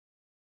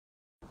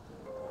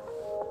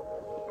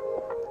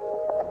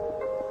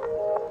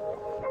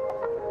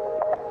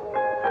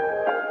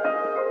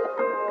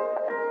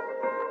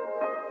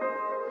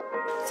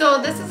So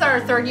this is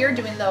our third year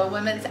doing the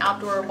women's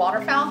outdoor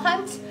waterfowl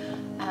hunt.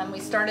 We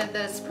started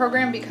this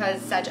program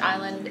because Sedge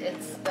Island,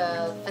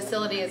 the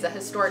facility is a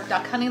historic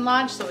duck hunting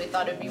lodge, so we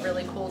thought it would be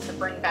really cool to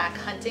bring back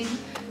hunting,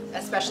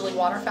 especially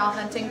waterfowl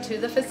hunting, to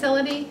the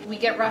facility. We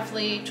get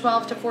roughly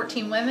 12 to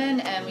 14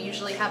 women, and we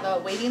usually have a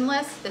waiting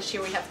list. This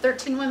year we have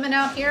 13 women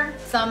out here.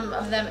 Some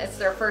of them, it's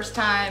their first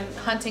time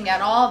hunting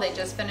at all. They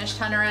just finished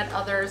hunter-ed.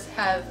 Others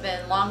have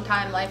been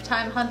long-time,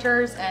 lifetime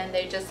hunters, and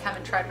they just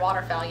haven't tried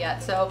waterfowl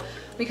yet. So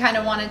we kind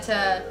of wanted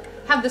to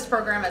have this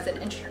program as an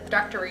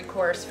introductory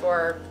course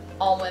for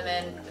all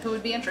women who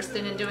would be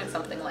interested in doing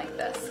something like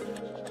this.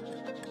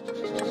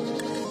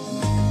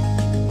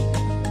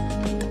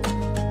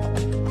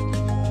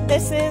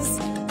 This is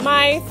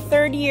my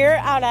third year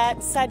out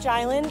at Sedge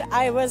Island.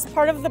 I was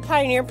part of the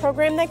Pioneer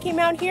program that came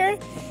out here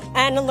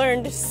and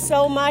learned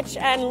so much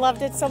and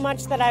loved it so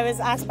much that I was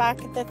asked back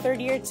the third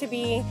year to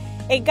be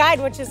a guide,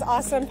 which is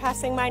awesome,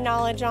 passing my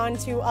knowledge on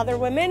to other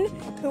women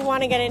who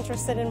want to get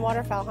interested in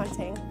waterfowl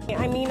hunting.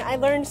 I mean, I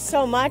learned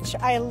so much.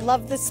 I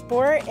love the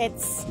sport.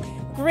 It's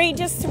great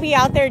just to be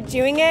out there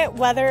doing it,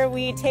 whether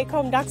we take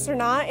home ducks or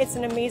not. It's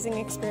an amazing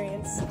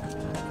experience.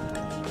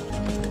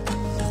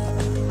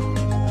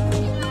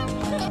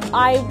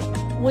 I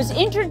was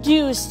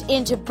introduced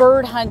into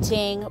bird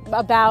hunting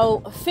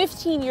about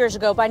 15 years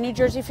ago by New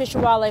Jersey Fish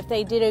and Wildlife.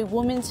 They did a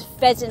women's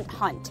pheasant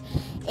hunt,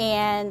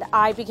 and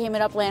I became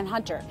an upland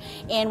hunter.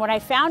 And when I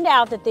found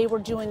out that they were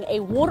doing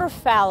a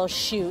waterfowl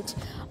shoot,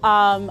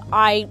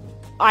 I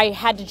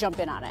had to jump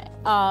in on it.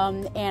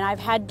 And I've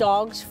had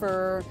dogs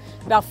for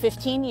about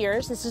 15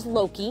 years. This is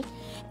Loki,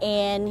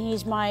 and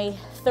he's my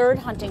third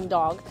hunting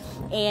dog,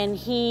 and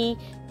he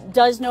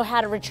does know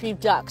how to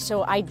retrieve ducks.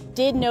 So I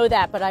did know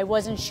that, but I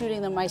wasn't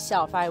shooting them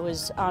myself. I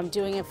was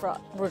doing it for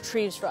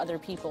retrieves for other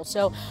people.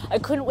 So I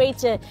couldn't wait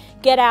to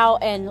get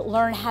out and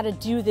learn how to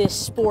do this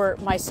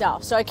sport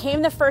myself. So I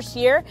came the first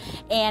year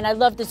and I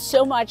loved it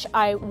so much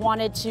I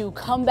wanted to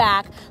come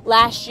back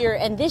last year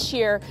and this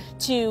year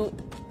to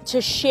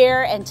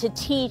share and to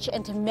teach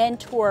and to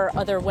mentor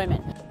other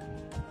women.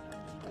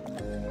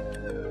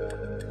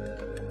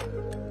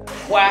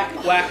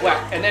 Whack, whack,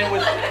 whack. And then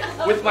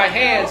with my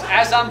hands,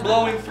 as I'm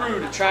blowing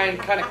through to try and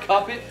kind of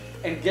cup it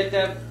and get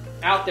them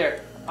out there,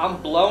 I'm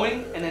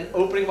blowing and then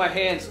opening my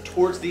hands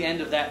towards the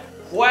end of that.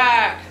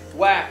 Whack,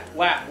 whack,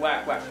 whack,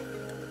 whack, whack.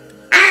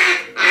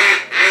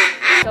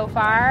 So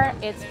far,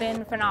 it's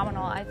been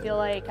phenomenal. I feel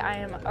like I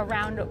am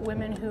around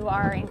women who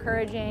are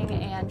encouraging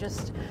and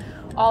just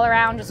all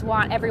around just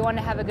want everyone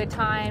to have a good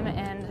time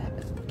and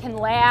can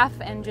laugh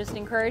and just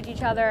encourage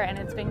each other, and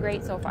it's been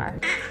great so far.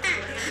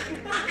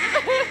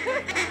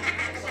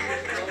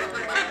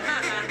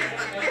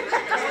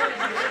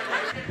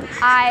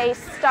 I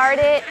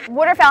started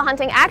waterfowl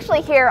hunting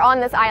actually here on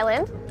this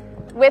island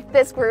with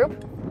this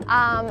group.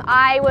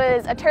 I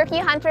was a turkey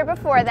hunter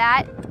before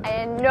that,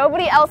 and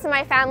nobody else in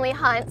my family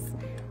hunts,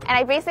 and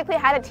I basically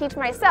had to teach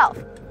myself.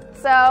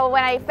 So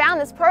when I found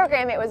this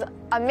program, it was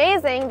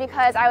amazing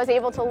because I was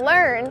able to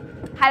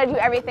learn how to do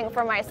everything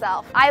for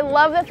myself. I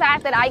love the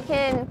fact that I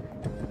can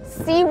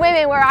see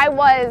women where I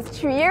was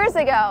 2 years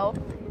ago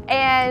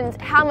and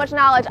how much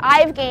knowledge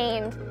I've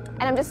gained,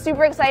 and I'm just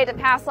super excited to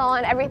pass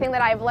on everything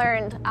that I've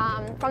learned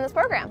from this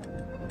program.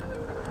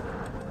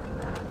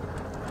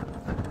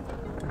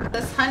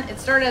 This hunt, it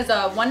started as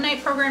a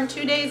one-night program,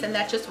 2 days, and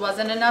that just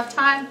wasn't enough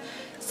time.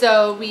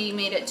 So we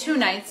made it 2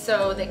 nights,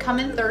 so they come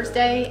in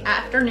Thursday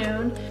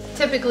afternoon.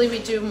 Typically we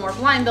do more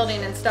blind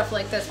building and stuff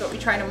like this, but we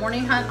tried a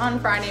morning hunt on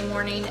Friday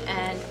morning,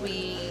 and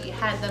we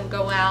had them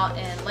go out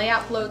and lay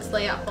out floats,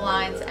 lay out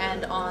blinds,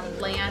 and on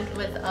land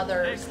with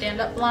other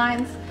stand-up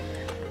blinds.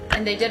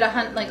 And they did a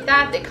hunt like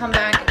that. They come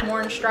back,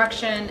 more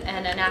instruction,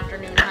 and an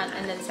afternoon hunt,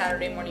 and then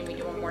Saturday morning we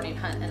do a morning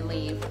hunt and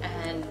leave.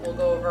 And we'll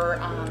go over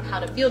how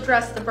to field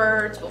dress the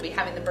birds. We'll be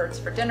having the birds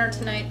for dinner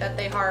tonight that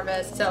they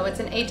harvest. So it's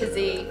an A to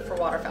Z for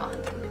waterfowl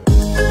hunting.